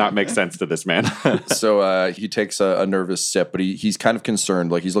that does not make sense to this man. So he takes a nervous sip, but he's kind of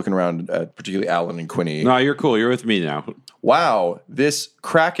concerned. Like he's looking around at particularly Alan and Quinny. No, you're cool. You're with me now. Wow, this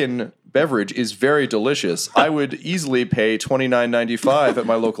Kraken beverage is very delicious. I would easily pay $29.95 at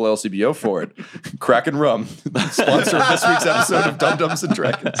my local LCBO for it. Kraken Rum, sponsor of this week's episode of Dum Dums and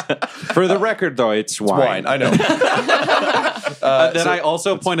Dragons. For the record, though, it's wine. I know. Then I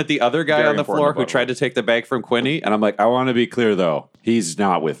also point at the other guy on the floor who tried to take the bag from Quinny, and I'm like, I want to be clear, though. He's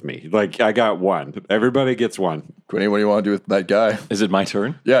not with me. Like, I got one. Everybody gets one. Quinny, what do you want to do with that guy? Is it my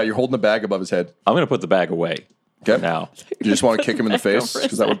turn? Yeah, you're holding the bag above his head. I'm going to put the bag away. Okay. Now. You just want to kick him in the face?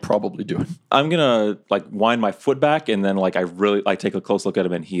 Because that would probably do it. I'm going to like wind my foot back and then like I really like take a close look at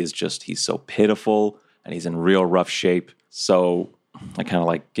him and he's so pitiful and he's in real rough shape. So I kind of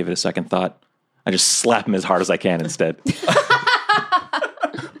like give it a second thought. I just slap him as hard as I can instead.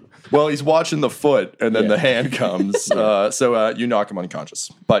 Well, he's watching the foot and then the hand comes. So you knock him unconscious.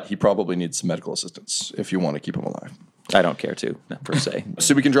 But he probably needs some medical assistance if you want to keep him alive. I don't care to, per se.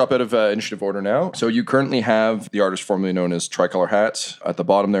 So we can drop out of initiative order now. So you currently have the artist formerly known as Tricolor Hat at the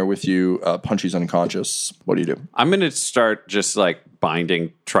bottom there with you. Punchy's unconscious. What do you do? I'm going to start just like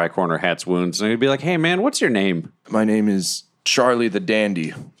binding Tricorner Hat's wounds. And I'm going to be like, hey, man, what's your name? My name is Charlie the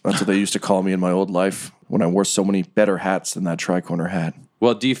Dandy. That's what they used to call me in my old life when I wore so many better hats than that Tricorner Hat.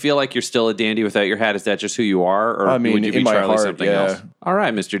 Well, do you feel like you're still a dandy without your hat? Is that just who you are? Or I mean, would you be in my Charlie heart, something yeah. else? All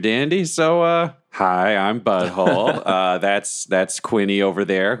right, Mr. Dandy. So, hi, I'm Butthole. That's Quinny over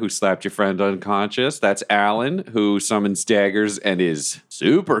there who slapped your friend unconscious. That's Alan who summons daggers and is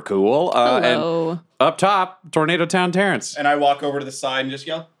super cool. Hello. And up top, Tornado Town Terrence. And I walk over to the side and just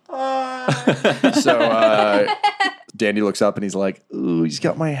yell, So Dandy looks up and he's like, ooh, he's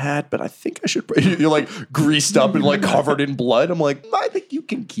got my hat, but I think I should... You're like greased up and like covered in blood. I'm like, I think you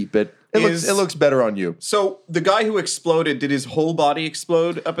can keep it. It looks better on you. So the guy who exploded, did his whole body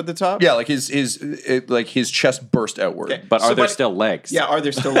explode up at the top? Yeah, like his chest burst outward. Okay. But are there still legs? Yeah, are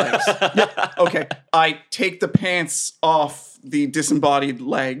there still legs? Yeah. Okay. I take the pants off the disembodied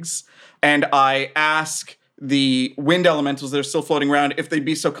legs and I ask the wind elementals that are still floating around if they'd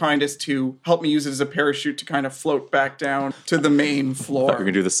be so kind as to help me use it as a parachute to kind of float back down to the main floor. We're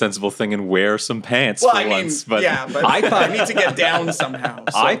gonna do the sensible thing and wear some pants Well, for I mean, once. But yeah, but I need to get down somehow.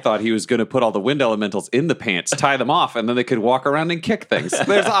 So. I thought he was going to put all the wind elementals in the pants, tie them off, and then they could walk around and kick things.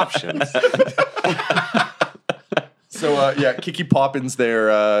 There's options. So Kiki Poppins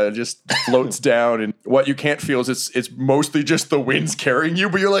there just floats down, and what you can't feel is it's mostly just the wind's carrying you,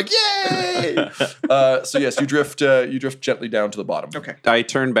 but you're like, yay! So yes, you drift gently down to the bottom. Okay. I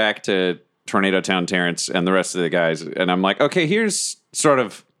turn back to Tornado Town Terrence and the rest of the guys, and I'm like, okay, here's sort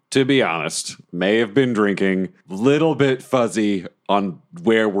of, to be honest, may have been drinking, little bit fuzzy on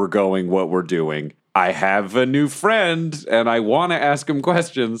where we're going, what we're doing. I have a new friend, and I want to ask him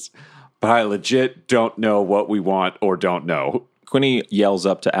questions, but I legit don't know what we want or don't know. Quinny yells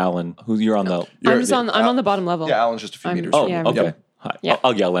up to Alan, who you're on the... I'm on the bottom level. Yeah, Alan's just a few meters. Oh, Yeah. okay. Yep. Hi. Yeah.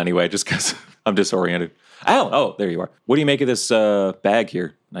 I'll yell anyway, just because I'm disoriented. Alan, oh, there you are. What do you make of this bag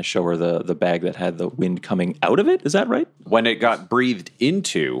here? And I show her the bag that had the wind coming out of it. Is that right? When it got breathed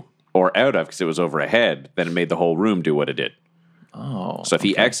into or out of, because it was overhead, then it made the whole room do what it did. Oh. So if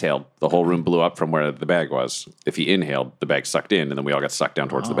he exhaled, the whole room blew up from where the bag was. If he inhaled, the bag sucked in, and then we all got sucked down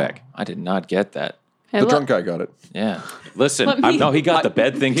towards the bag. I did not get that. Hey, The look, drunk guy got it. Yeah. Listen, No, he got the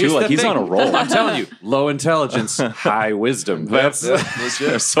bed thing too. Like he's on a roll. I'm telling you, low intelligence, high wisdom. That's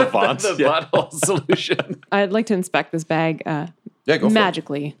Savant. the butthole solution. I'd like to inspect this bag Yeah, go for it.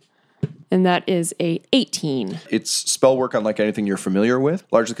 magically. And that is a 18. It's spell work unlike anything you're familiar with,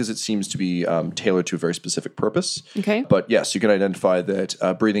 largely because it seems to be tailored to a very specific purpose. Okay. But yes, you can identify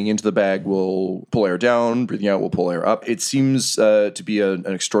that breathing into the bag will pull air down, breathing out will pull air up. It seems to be an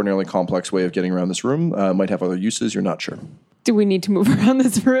extraordinarily complex way of getting around this room. Might have other uses, you're not sure. Do we need to move around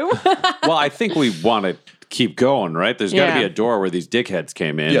this room? Well, I think we want to keep going, right? There's got to be Yeah. a door where these dickheads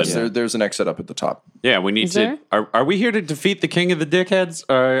came in. Yes, and- there's an exit up at the top. yeah, we need Is to. Are we here to defeat the king of the dickheads?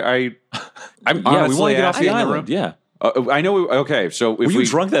 I'm Yeah, we honestly want to get off asking the the island. room. Yeah. I know. Okay, so if Were you we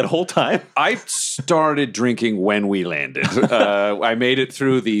drunk that whole time? I started drinking when we landed. I made it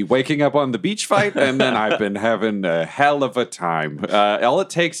through the waking up on the beach fight, and then I've been having a hell of a time. All it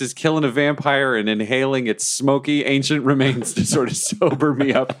takes is killing a vampire and inhaling its smoky ancient remains to sort of sober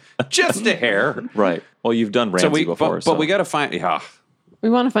me up just a hair. Right. Well, you've done Ramsey before. but we got to find. Yeah. We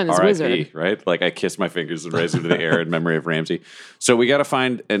want to find this wizard. R.I.P., right? Like I kiss my fingers and raise them to the air in memory of Ramsey. So we got to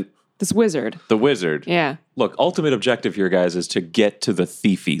find This wizard. the wizard. Yeah. Look, ultimate objective here, guys, is to get to the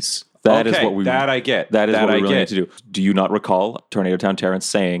thiefies. That is what we. That I get. That is that what we I really get. need to do. Do you not recall Tornado Town Terrence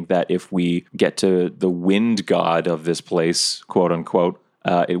saying that if we get to the wind god of this place, quote unquote,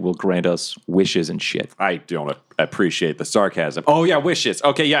 it will grant us wishes and shit? I don't appreciate the sarcasm. Oh, yeah, wishes.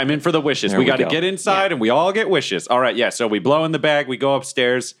 Okay, yeah, I'm in for the wishes. We got to get inside and we all get wishes. All right, yeah, so we blow in the bag, we go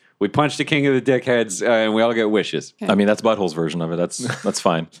upstairs, we punch the king of the dickheads, and we all get wishes. I mean, that's Butthole's version of it. That's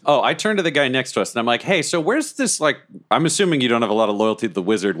fine. Oh, I turn to the guy next to us and I'm like, hey, so where's this, like, I'm assuming you don't have a lot of loyalty to the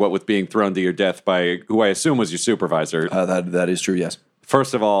wizard, what with being thrown to your death by who I assume was your supervisor. That is true, yes.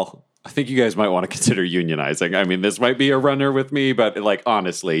 First of all, I think you guys might want to consider unionizing. I mean, this might be a runner with me, but like,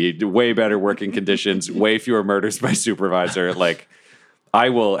 honestly, way better working conditions, way fewer murders by supervisor. Like, I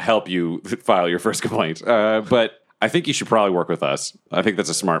will help you file your first complaint. But I think you should probably work with us. I think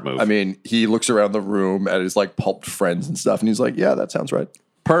that's a smart move. I mean, he looks around the room at his like pulped friends and stuff, and he's like, yeah, that sounds right.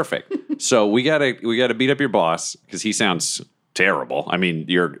 Perfect. So we gotta beat up your boss because he sounds terrible. I mean,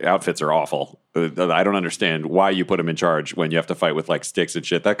 your outfits are awful. I don't understand why you put him in charge when you have to fight with like sticks and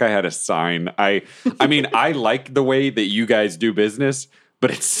shit. That guy had a sign. I mean, I like the way that you guys do business,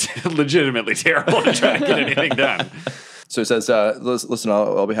 but it's legitimately terrible to try to get anything done. So he says, listen,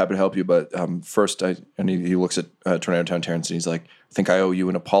 I'll be happy to help you, but first, he looks at Tornado Town Terrence and he's like, I think I owe you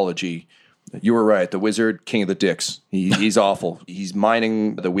an apology. You were right. The wizard, king of the dicks. He's awful. He's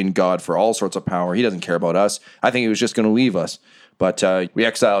mining the wind god for all sorts of power. He doesn't care about us. I think he was just going to leave us. But we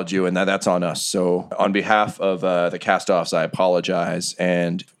exiled you, and that's on us. So on behalf of the cast-offs, I apologize.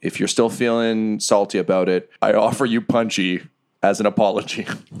 And if you're still feeling salty about it, I offer you Punchy as an apology.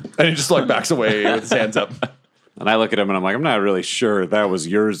 And he just like backs away with his hands up. And I look at him and I'm like, I'm not really sure that was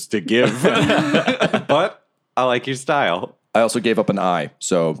yours to give. But I like your style. I also gave up an eye,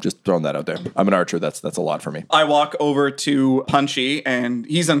 so just throwing that out there. I'm an archer. That's a lot for me. I walk over to Punchy, and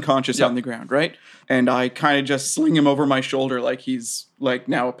he's unconscious on the ground, right? And I kind of just sling him over my shoulder like he's like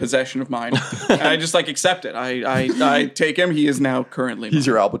now a possession of mine. And I just like accept it. I take him. He is now currently mine. He's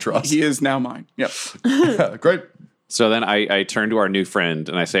your albatross. He is now mine. Yep. Great. So then I turn to our new friend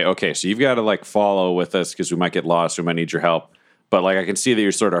and I say, okay, so you've got to like follow with us because we might get lost. We might need your help. But like I can see that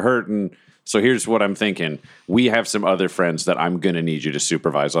you're sort of hurting. So here's what I'm thinking. We have some other friends that I'm going to need you to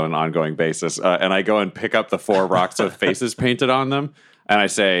supervise on an ongoing basis. And I go and pick up the 4 rocks with faces painted on them. And I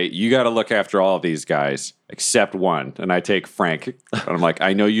say, you got to look after all of these guys except one. And I take Frank. And I'm like,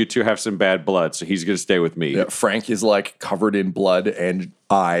 I know you two have some bad blood, so he's going to stay with me. Yeah, Frank is like covered in blood and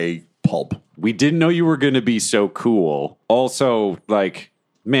eye pulp. We didn't know you were going to be so cool. Also, like,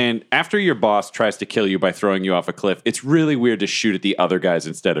 man, after your boss tries to kill you by throwing you off a cliff, it's really weird to shoot at the other guys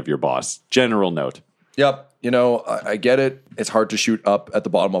instead of your boss. General note. Yep. You know, I get it. It's hard to shoot up at the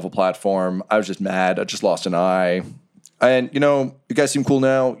bottom of a platform. I was just mad. I just lost an eye. And, you know, you guys seem cool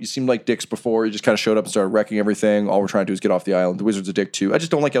now. You seemed like dicks before. You just kind of showed up and started wrecking everything. All we're trying to do is get off the island. The wizard's a dick, too. I just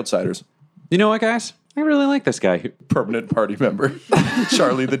don't like outsiders. You know what, guys? I really like this guy. Permanent party member.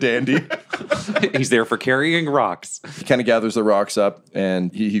 Charlie the Dandy. He's there for carrying rocks. He kind of gathers the rocks up,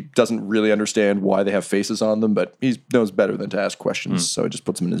 and he doesn't really understand why they have faces on them, but he knows better than to ask questions, so he just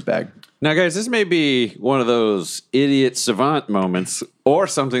puts them in his bag. Now, guys, this may be one of those idiot savant moments or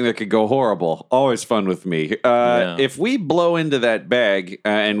something that could go horrible. Always fun with me. If we blow into that bag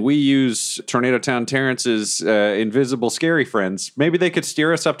and we use Tornado Town Terrence's invisible scary friends, maybe they could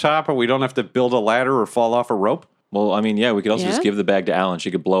steer us up top and we don't have to build a ladder or fall off a rope. Well, I mean, yeah, we could also just give the bag to Alan.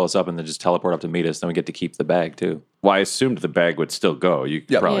 She could blow us up and then just teleport up to meet us. Then we get to keep the bag, too. Well, I assumed the bag would still go. You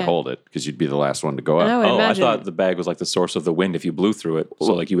could probably hold it because you'd be the last one to go up. I thought the bag was like the source of the wind if you blew through it.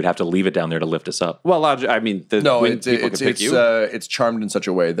 So, like, you would have to leave it down there to lift us up. Well, I mean, wind people could pick you. It's charmed in such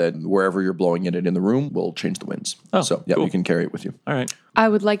a way that wherever you're blowing it in the room will change the winds. So, yeah, cool. you can carry it with you. All right. I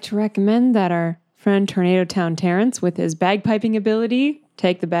would like to recommend that our friend Tornado Town Terrence, with his bagpiping ability,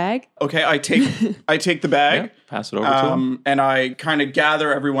 take the bag. Okay, I take the bag. Yeah, pass it over to him. And I kind of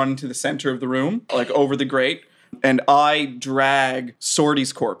gather everyone to the center of the room, like over the grate. And I drag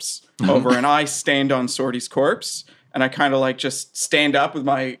Sorty's corpse over, and I stand on Sorty's corpse. And I kind of like just stand up with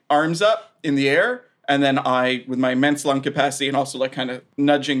my arms up in the air. And then I, with my immense lung capacity and also like kind of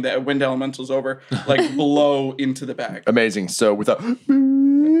nudging the wind elementals over, like blow into the bag. Amazing. So with a...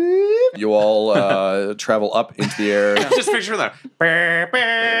 You all travel up into the air. Just picture that.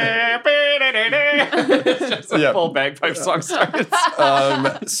 It's just a full bagpipe song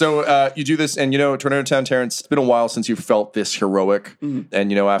starts. So you do this, and you know, Tornado Town Terrence, it's been a while since you felt this heroic. And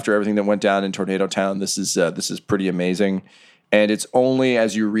you know, after everything that went down in Tornado Town, this is pretty amazing. And it's only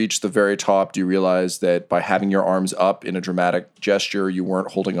as you reach the very top do you realize that by having your arms up in a dramatic gesture, you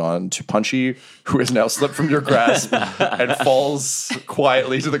weren't holding on to Punchy, who has now slipped from your grasp and falls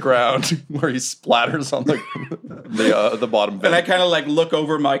quietly to the ground, where he splatters on the bottom vent. And I kind of like look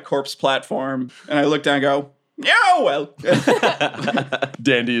over my corpse platform and I look down and go, yeah, well.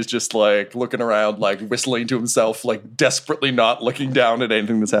 Dandy is just like looking around, like whistling to himself, like desperately not looking down at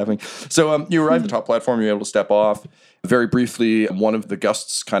anything that's happening. So you arrive at the top platform, you're able to step off. Very briefly, one of the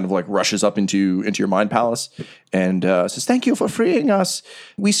gusts kind of like rushes up into your mind palace and says, "Thank you for freeing us.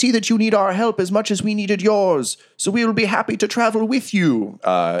 We see that you need our help as much as we needed yours. So we will be happy to travel with you."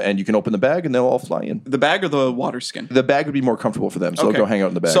 And you can open the bag and they'll all fly in. The bag or the water skin? The bag would be more comfortable for them, so they'll go hang out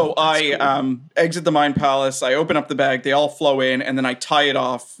in the bag. So I exit the mind palace, I open up the bag, they all flow in, and then I tie it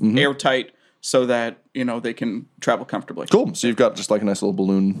off airtight so that, they can travel comfortably. Cool. So you've got just like a nice little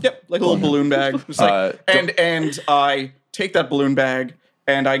balloon. Yep, like a little balloon bag. Just like, and I take that balloon bag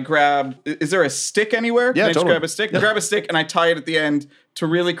and I grab, is there a stick anywhere? Yeah, Can I just totally. grab a stick? Grab a stick and I tie it at the end to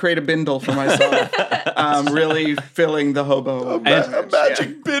really create a bindle for myself. Really filling the hobo. A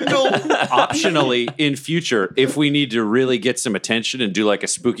magic bindle. Optionally, in future, if we need to really get some attention and do like a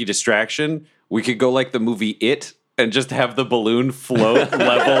spooky distraction, we could go like the movie It and just have the balloon float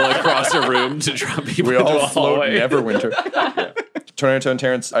level across a room to draw people We into all a float hallway. Neverwinter. Tornado and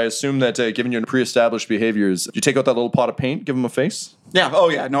Terrence, I assume that given your pre-established behaviors, you take out that little pot of paint, give him a face? Yeah, oh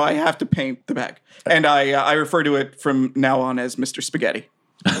yeah, no, I have to paint the bag. And I refer to it from now on as Mr. Spaghetti.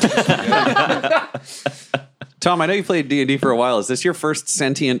 Tom, I know you played D&D for a while. Is this your first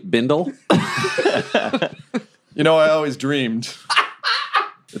sentient bindle? I always dreamed.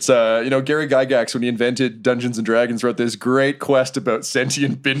 It's, Gary Gygax, when he invented Dungeons & Dragons, wrote this great quest about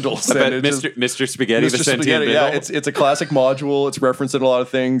sentient bindles. About and Mr. Spaghetti, the Mr. sentient Spaghetti, bindle? yeah, it's a classic module. It's referenced in a lot of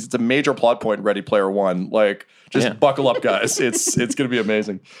things. It's a major plot point in Ready Player One. Like, just buckle up, guys. It's going to be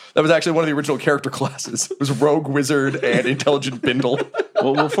amazing. That was actually one of the original character classes. It was Rogue Wizard and Intelligent Bindle.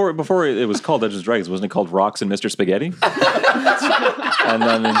 Well, before it was called Dungeons & Dragons, wasn't it called Rocks and Mr. Spaghetti? And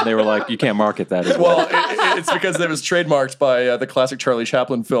then they were like, you can't market that as well. Well, it's because it was trademarked by the classic Charlie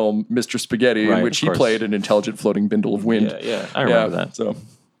Chaplin film, Mr. Spaghetti, Right, in which of he course. played an intelligent floating bindle of wind. Yeah, I remember that. So,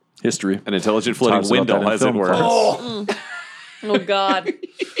 history. An intelligent floating Talks about that windle, in as it film were. class. Oh, God.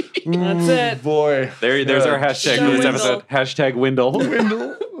 That's it. Boy. There's our hashtag for this episode. Hashtag windle.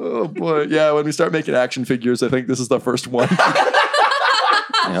 Windle. Oh, boy. Yeah, when we start making action figures, I think this is the first one.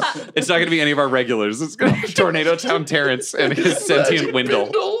 It's not going to be any of our regulars. It's going to be Tornado Town Terrence and his sentient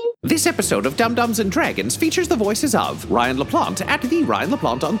windle. This episode of Dum Dums and Dragons features the voices of Ryan LaPlante at the Ryan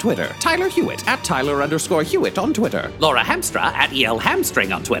LaPlante on Twitter, Tyler Hewitt at Tyler_Hewitt on Twitter, Laura Hamstra at EL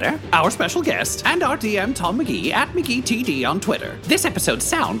Hamstring on Twitter, our special guest, and our DM Tom McGee at McGeeTD on Twitter. This episode's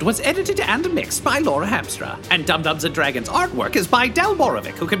sound was edited and mixed by Laura Hamstra, and Dum Dums and Dragons artwork is by Del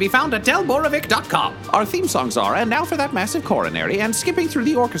Borovic, who can be found at delborovic.com. Our theme songs are And Now for That Massive Coronary and Skipping Through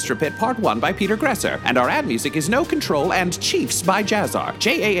the Orchestra Pit Part 1 by Peter Gresser, and our ad music is No Control and Chiefs by Jazzar,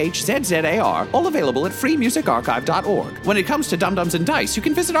 JAHZZAR, all available at freemusicarchive.org. When it comes to Dum Dums and Dice, you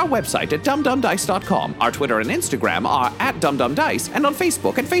can visit our website at dumdumdice.com. Our Twitter and Instagram are at dumdumdice, and on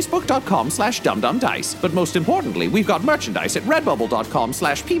Facebook at facebook.com/dumdumdice. But most importantly, we've got merchandise at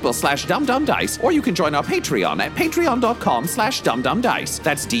redbubble.com/people/dumdumdice, or you can join our Patreon at patreon.com/dumdumdice.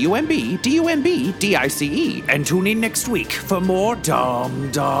 That's DUMBDICE. And tune in next week for more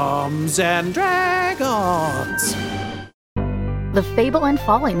Dum Dums and Dragons. The Fable and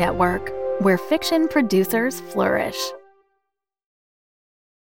Folly Network, where fiction producers flourish.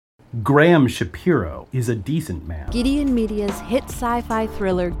 Graham Shapiro is a decent man. Gideon Media's hit sci-fi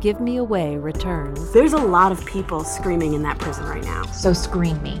thriller Give Me Away returns. There's a lot of people screaming in that prison right now. So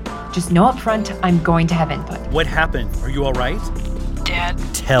scream me. Just know up front, I'm going to have input. What happened? Are you all right? Dad.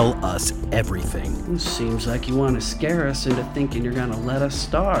 Tell us everything. It seems like you want to scare us into thinking you're going to let us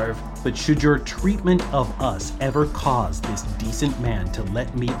starve. But should your treatment of us ever cause this decent man to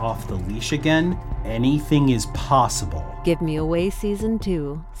let me off the leash again, anything is possible. Give Me Away Season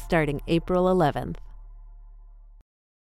 2, starting April 11th.